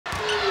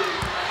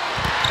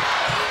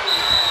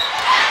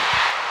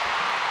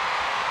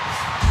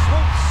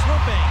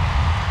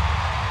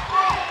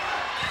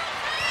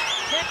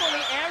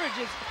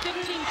15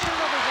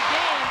 turnovers a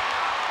game.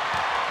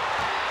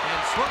 And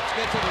Swoopes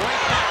gets it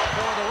right back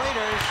for the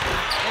Raiders,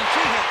 and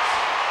she hits.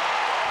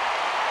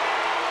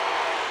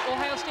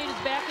 Ohio State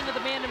is back into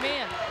the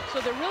man-to-man, so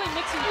they're really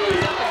mixing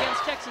things up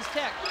against Texas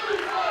Tech.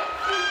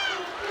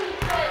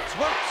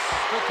 Swoopes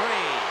for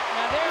three.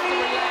 Now there's a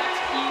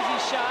relaxed, easy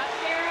shot.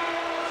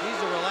 She's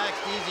a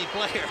relaxed, easy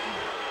player.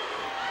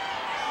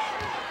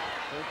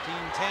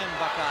 13-10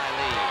 Buckeye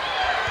lead.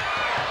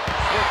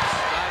 Swoopes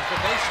drives the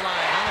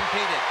baseline,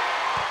 unimpeded.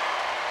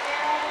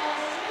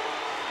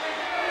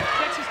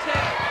 Texas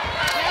Tech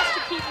has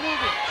to keep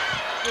moving.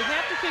 They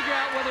have to figure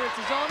out whether it's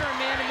a zone or a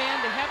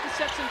man-to-man. They have to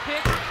set some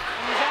picks.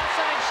 And these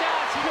outside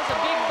shots, here's a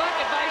big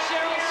bucket by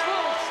Sheryl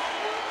Swoopes.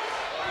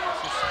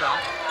 This is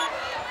Scott.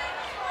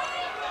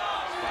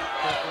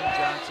 Kirkland,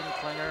 Johnson,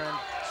 Klinger, and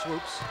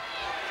Swoopes.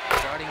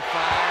 Starting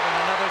five, and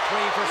another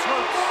three for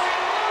Swoopes.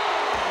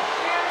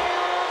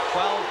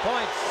 12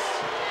 points.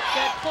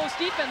 That close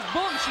defense,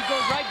 boom, she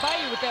goes right by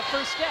you with that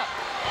first step.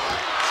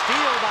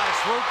 Steal by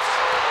Swoopes.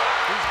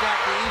 He's got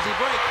the easy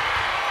break.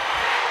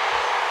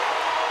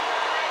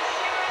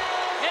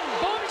 And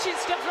boom, she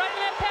steps right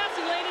in that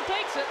passing lane and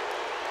takes it.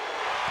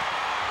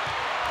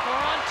 4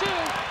 on 2.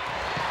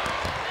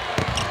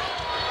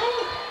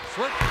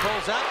 Swoopes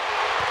pulls up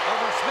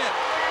over Smith.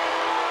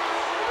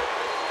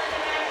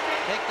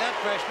 Take that,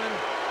 freshman.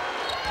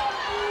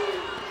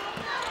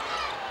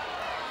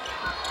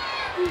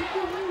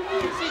 You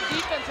can see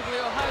defensively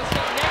Ohio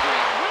State never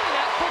really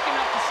not quick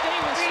enough to stay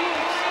with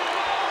Swoopes.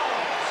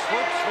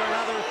 Swoopes for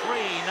another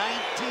three,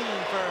 19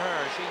 for her.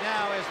 She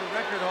now is the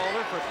record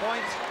holder for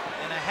points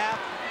and a half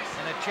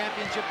in a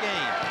championship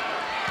game.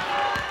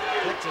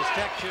 Texas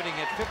Tech shooting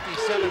at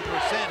 57%,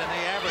 and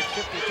they average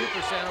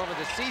 52% over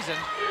the season.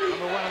 #1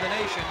 in the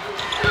nation.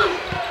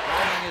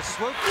 Driving is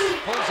Swoopes,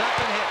 pulls up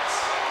and hits.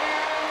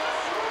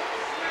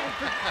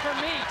 For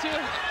me,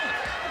 too.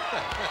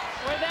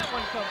 Where'd that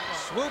one come from?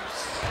 Swoopes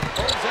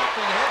pulls up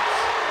and hits.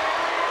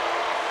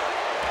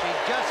 She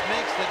just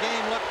makes the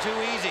game look too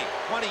easy.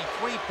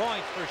 23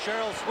 points for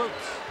Sheryl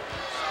Swoopes.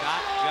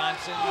 Scott,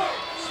 Johnson,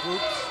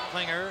 Swoopes,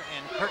 Klinger,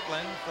 and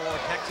Kirkland for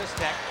Texas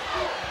Tech.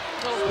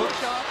 Swoopes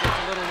gets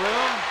a little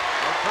room,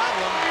 no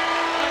problem.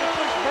 Trying to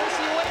push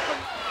Bursey away from.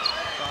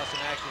 Saw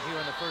some action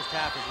here in the first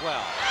half as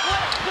well. What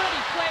a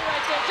pretty play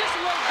right there. Just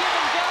a little give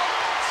and go.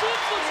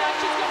 Swoopes looks like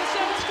she's going to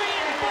set a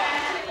screen, and boom,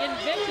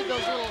 invented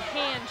those little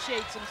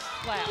handshakes and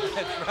slaps.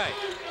 That's right.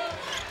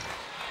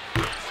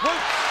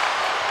 Swoopes.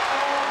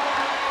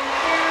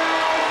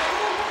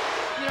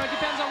 You know, it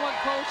depends on what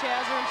coach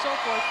has her and so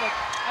forth, but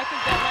I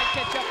think that might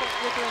catch up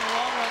with her in the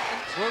long run.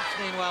 Swoopes,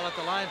 meanwhile, at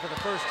the line for the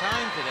first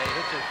time today,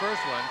 hits her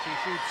first one. She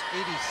shoots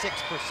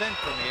 86%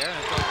 from here,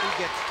 and so she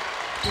gets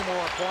 2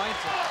 more points.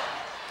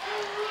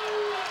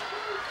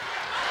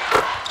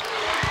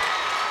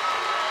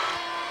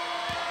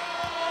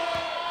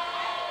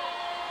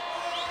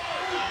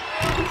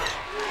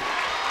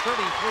 33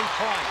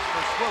 points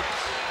for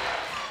Swoopes.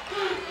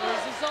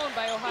 There's the zone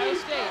by Ohio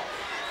State.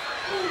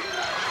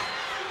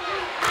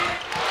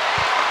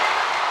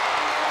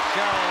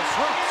 Sheryl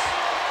Swoopes.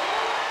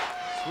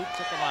 Swoopes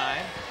at the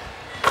line.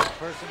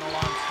 Person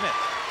along Smith.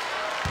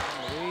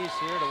 And Louise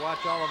here to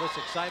watch all of this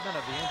excitement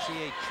of the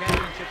NCAA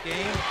championship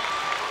game.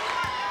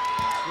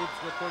 And Swoopes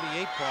with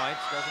 38 points.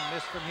 Doesn't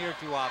miss from here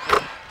too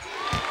often.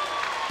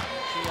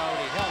 And she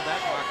already held that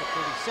mark at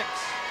 36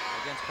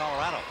 against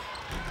Colorado.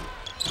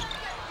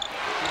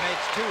 She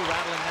makes 2,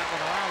 rattling that one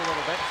around a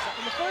little bit.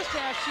 In the first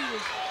half, she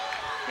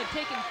made 10,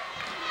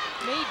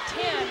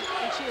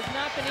 and she has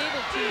not been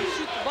able to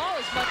shoot the ball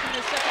as much in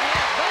the second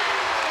half. But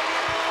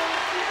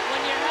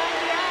when you're hot,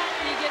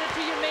 you get it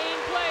to your main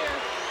player.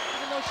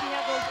 Even though she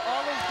had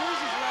all those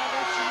jerseys around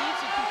her, she needs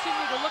to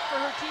continue to look for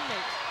her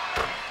teammates.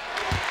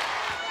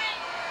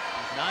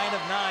 9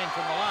 of 9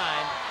 from the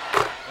line.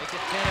 Make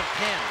it 10 of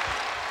 10.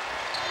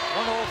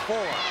 104,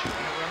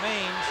 and it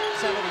remains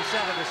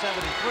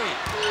 77-73.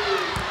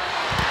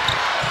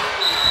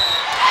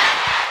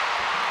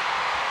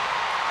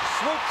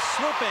 Swoopes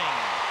swooping.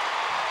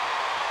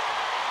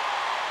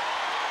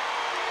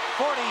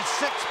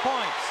 46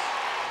 points.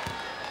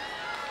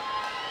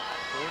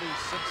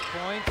 46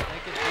 points,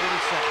 make it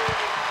 47.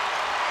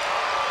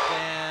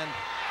 And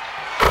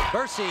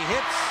Bursey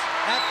hits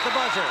at the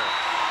buzzer,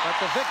 but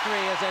the victory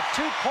is a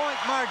 2-point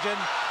margin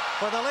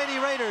for the Lady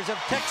Raiders of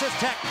Texas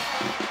Tech.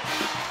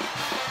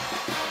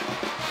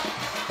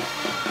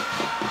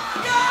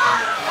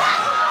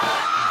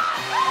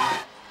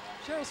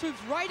 Sheryl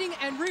Swoopes writing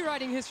and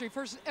rewriting history.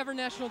 First ever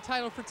national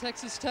title for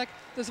Texas Tech.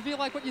 Does it feel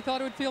like what you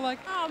thought it would feel like?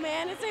 Oh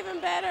man, it's even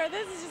better.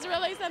 This is just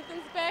really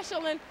something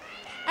special, and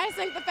I just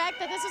think the fact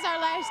that this was our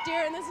last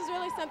year and this is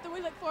really something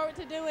we look forward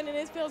to doing, and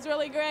it feels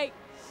really great.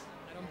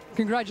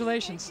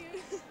 Congratulations.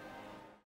 Thank you.